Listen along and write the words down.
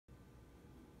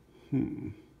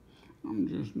I'm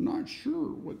just not sure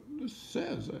what this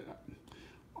says.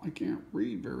 I can't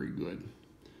read very good.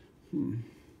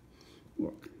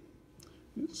 Look,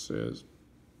 it says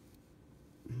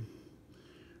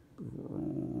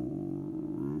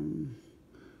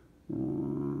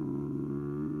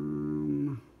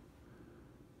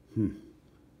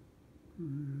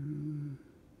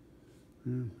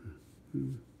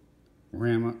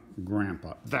Grandma,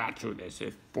 Grandpa. That's who this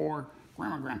is for.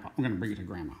 Grandma, Grandpa. I'm going to bring it to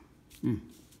Grandma.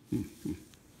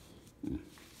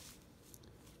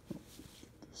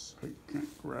 This, I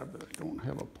can't grab it. I don't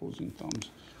have opposing thumbs.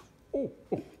 Oh,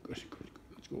 good.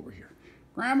 Let's go over here.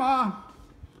 Grandma!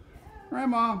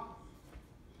 Grandma!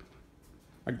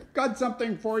 I got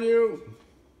something for you.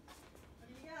 What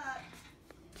do you got?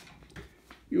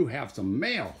 You have some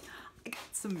mail. I got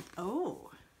some, oh.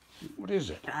 What is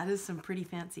it? That is some pretty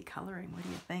fancy coloring. What do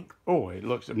you think? Oh, it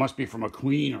must be from a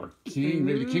queen or king,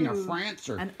 maybe the king of France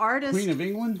or an artist, queen of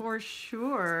England. For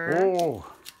sure. Oh.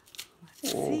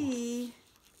 Let's see.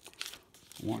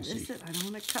 I want to see. I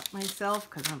don't want to cut myself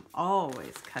because I'm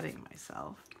always cutting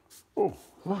myself. Oh,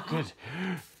 look at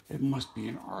it. Must be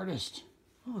an artist.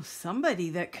 Oh, somebody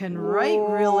that can write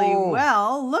really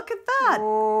well. Look at that.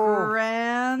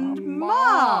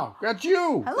 Grandma. That's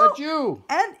you. Hello. That's you.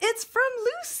 And it's from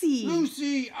Lucy.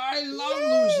 Lucy. I love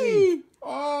Yay. Lucy.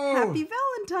 Oh. Happy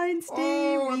Valentine's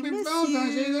Day. Oh, We happy miss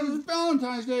Valentine's you. Day. That was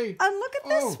Valentine's Day. And look at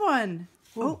this one.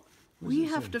 Oh, we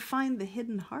have to find the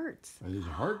hidden hearts. Are these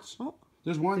hearts? Oh,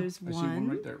 there's one. There's I see one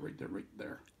right there, right there, right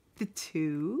there. The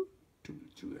two. Two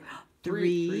there.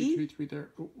 Three. Three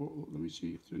there. Oh, let me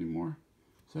see if there's any more.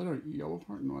 Is that a yellow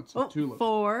heart? No, it's a Oh, tulip.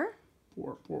 four.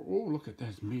 Four. Oh, look at that.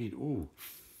 It's made. Oh.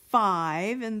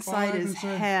 Five inside his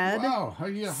head. Wow, how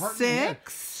you get a heart in the head?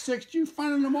 Six. You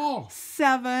finding them all.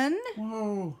 Seven.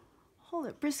 Whoa. Hold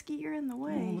it, Brisky, you're in the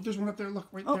way. Oh, there's one up there. Look,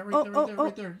 right Oh, there, oh, right there, oh, right there, oh.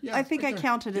 right there. Yeah, I think right I there.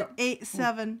 counted it. Yep. 8,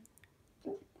 7.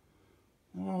 Oh,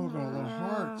 look at all the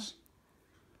hearts.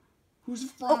 Who's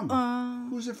it from?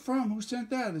 Who's it from? Who sent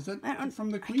that? Is that from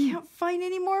the queen? I can't find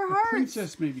any more hearts. A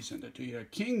princess maybe sent it to you. A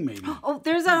king maybe. Oh,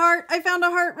 there's a heart. I found a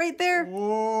heart right there.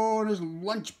 Oh, there's a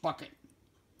lunch bucket.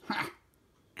 Ha!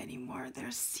 Anymore.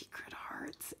 There's secret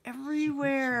hearts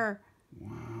everywhere.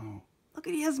 Wow. Look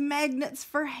at, he has magnets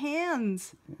for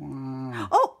hands. Wow.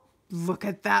 Oh, look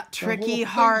at that tricky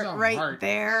heart right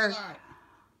there.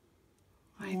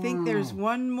 I think there's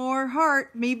one more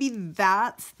heart. Maybe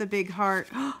that's the big heart.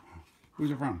 Who's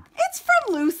it from? It's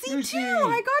from Lucy, too.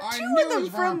 I got two of them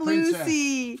from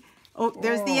Lucy. Oh,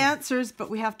 there's the answers, but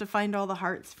we have to find all the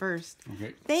hearts first.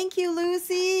 Okay. Thank you,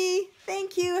 Lucy.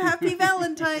 Thank you. Happy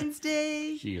Valentine's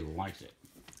Day. She likes it.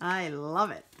 I love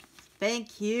it.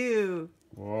 Thank you.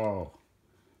 Whoa.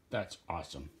 That's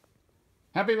awesome.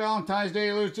 Happy Valentine's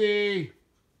Day, Lucy.